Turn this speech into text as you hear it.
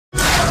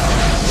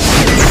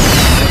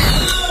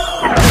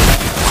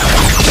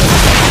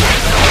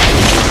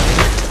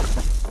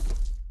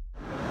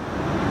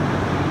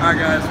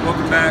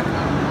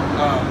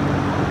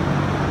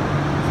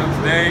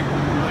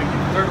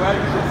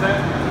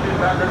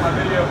my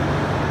video?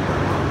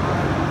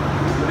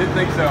 Didn't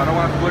think so. I don't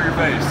want to blur your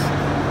face.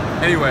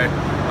 Anyway,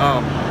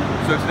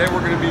 so today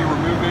we're going to be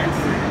removing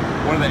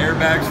one of the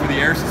airbags for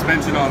the air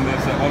suspension on this.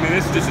 I mean,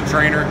 this is just a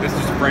trainer. This is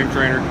just a frame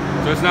trainer.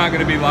 So it's not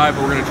going to be live,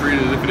 but we're going to treat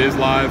it as if it is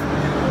live.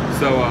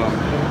 So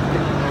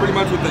pretty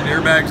much what the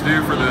airbags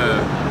do for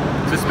the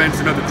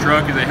suspension of the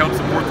truck is they help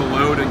support the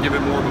load and give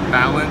it more of a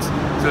balance.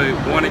 So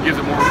one, it gives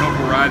it more of a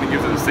comfortable ride and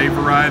gives it a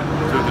safer ride.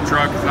 So that the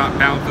truck is not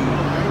bouncing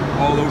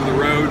all over the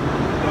road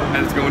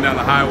as it's going down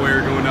the highway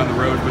or going down the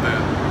road with a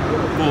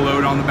full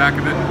load on the back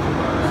of it.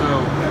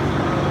 So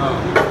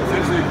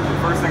essentially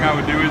the first thing I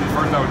would do is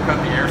first I would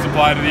cut the air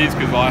supply to these,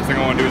 because the last thing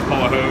I want to do is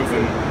pull a hose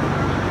and,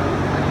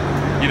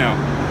 you know,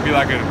 be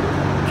like a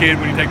kid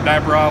when you take the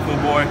diaper off, little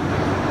boy.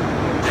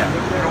 Yeah,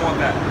 you don't want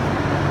that.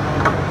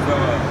 So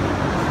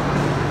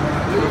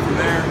from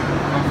there,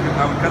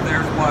 I would cut the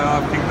air supply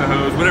off, kick the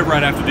hose, whatever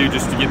I'd have to do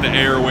just to get the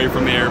air away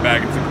from the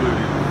airbag it's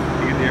included.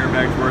 To get the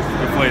airbags where it's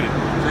deflated.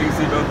 So you can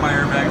see both my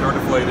airbags are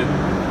deflated.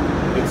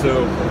 And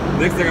so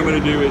the next thing I'm going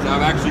to do is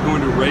I'm actually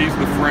going to raise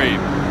the frame.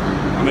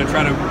 I'm going to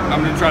try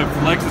to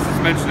flex the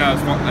suspension out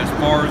as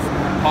far as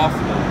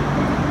possible.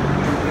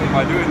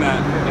 By doing that,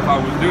 if I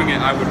was doing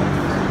it, I would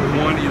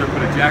either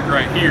put a jack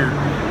right here,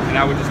 and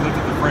I would just lift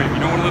up the frame.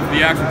 You don't want to lift the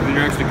axle because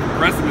you're actually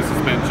compressing the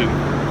suspension,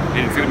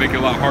 and it's going to make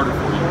it a lot harder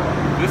for you.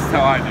 This is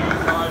how I do it.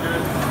 I'm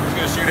just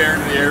going to shoot air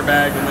into the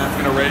airbag, and that's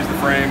going to raise the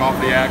frame off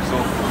the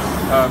axle.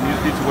 Use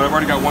a piece of wood. I've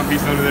already got one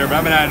piece under there,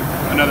 but I'm going to add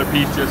another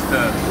piece just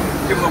to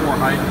give it a little more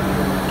height.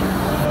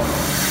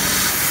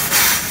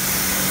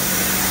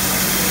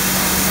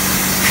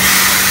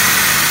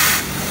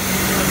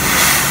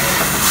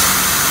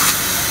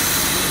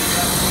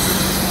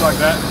 Like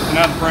that. And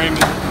now the frame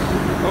is,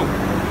 oh,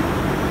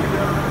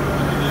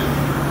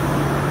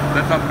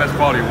 that's not the best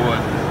quality of wood.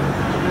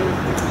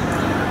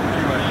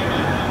 Anyway,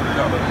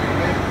 so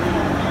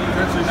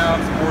essentially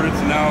now it's supported,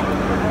 so now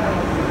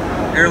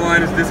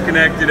airline is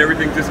disconnected,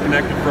 everything's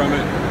disconnected from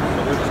it.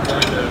 So we're just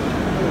going to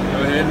go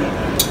ahead and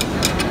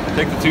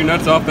take the two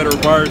nuts off that it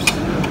requires to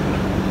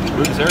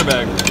move this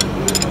airbag.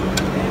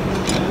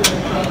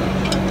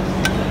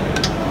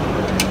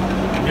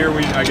 And here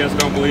we, I guess,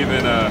 don't believe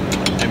in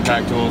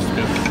impact tools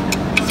because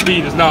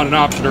speed is not an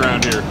option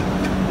around here.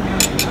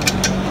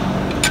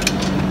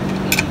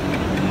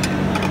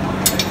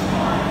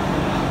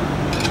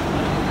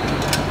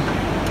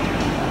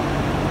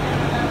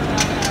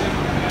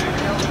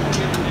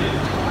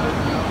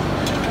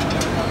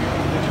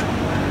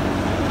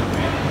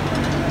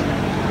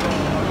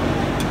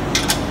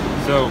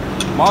 So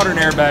modern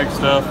airbag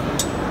stuff,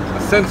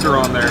 a sensor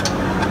on there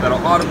that'll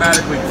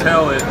automatically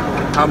tell it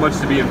how much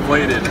to be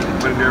inflated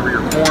whenever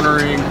you're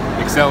cornering,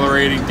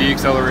 accelerating,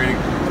 deaccelerating.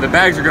 The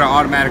bags are going to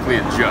automatically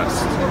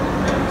adjust,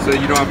 so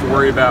you don't have to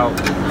worry about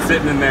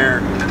sitting in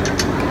there.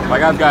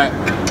 Like I've got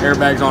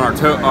airbags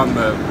on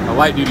the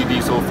light duty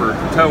diesel for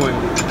towing,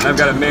 and I've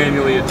got to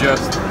manually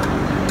adjust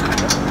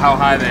how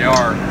high they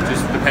are,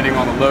 just depending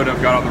on the load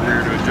I've got on the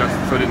rear to adjust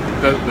so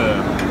the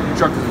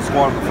truck doesn't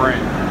squat on the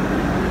frame.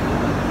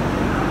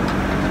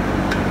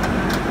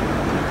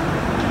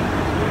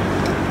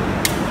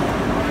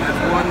 That's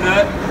one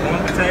nut,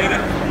 one potato.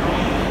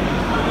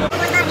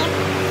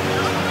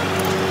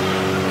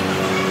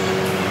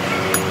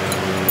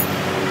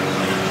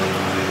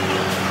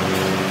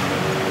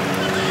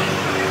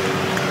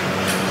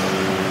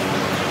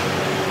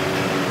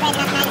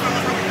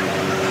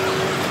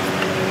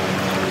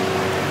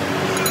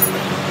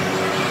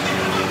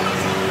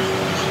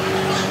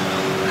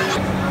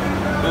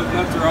 Both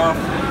nuts are off.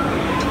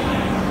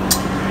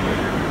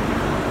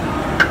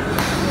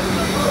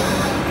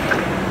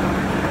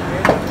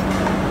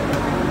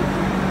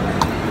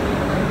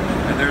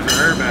 And there's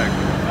our airbag.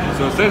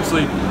 So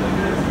essentially,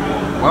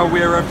 why would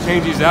we ever have to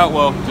change these out?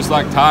 Well, just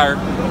like tire,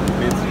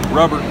 it's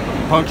rubber,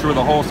 you puncture with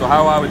a hole. So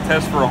how I would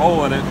test for a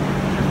hole in it,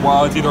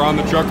 while it's either on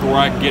the truck or where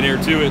I can get air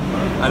to it,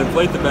 I'd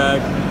inflate the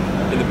bag.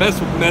 And the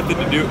best method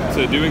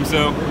to doing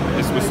so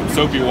is with some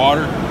soapy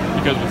water.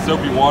 Because with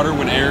soapy water,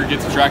 when air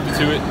gets attracted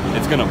to it,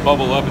 it's going to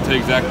bubble up and tell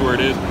you exactly where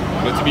it is.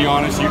 But to be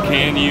honest, you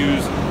can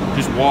use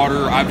just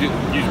water. I've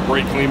used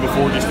brake clean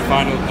before just to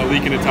find a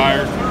leak in a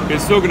tire.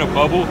 It's still going to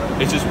bubble.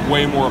 It's just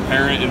way more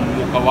apparent and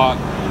a lot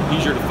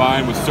easier to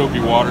find with soapy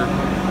water.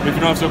 If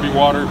you don't have soapy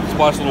water,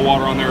 splash a little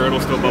water on there,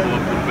 it'll still bubble up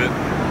a little bit.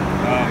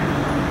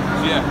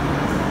 So yeah,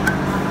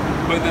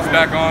 put this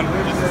back on,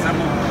 just as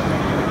simple.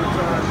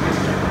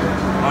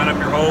 Line up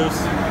your holes.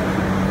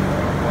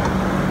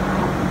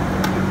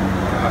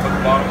 I'll put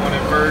the bottom one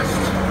in first,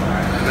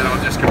 and then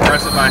I'll just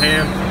compress it by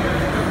hand.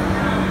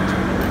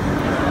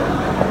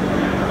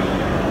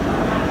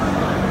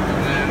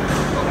 And then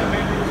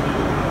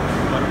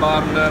put a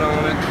bottom nut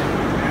on it.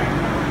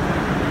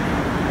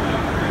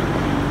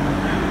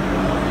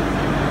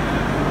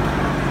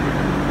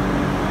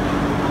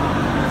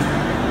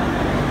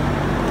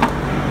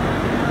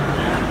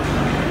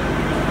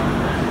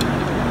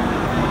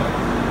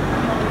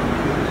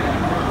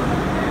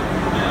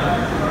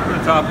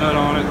 Top nut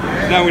on it.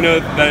 Now we know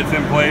that it's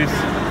in place.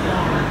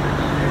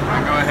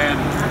 I'll go ahead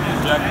and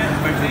jack the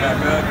suspension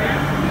back up.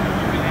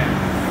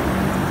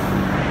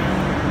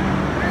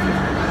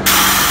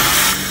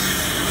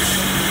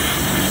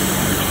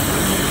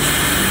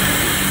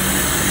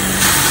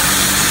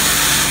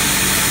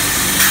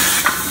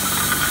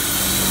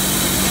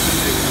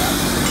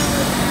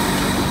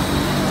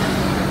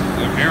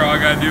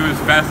 I gotta do is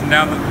fasten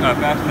down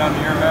the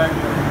airbag,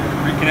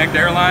 reconnect the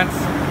airlines,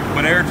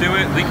 put air to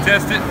it, leak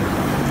test it,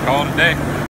 call it a day.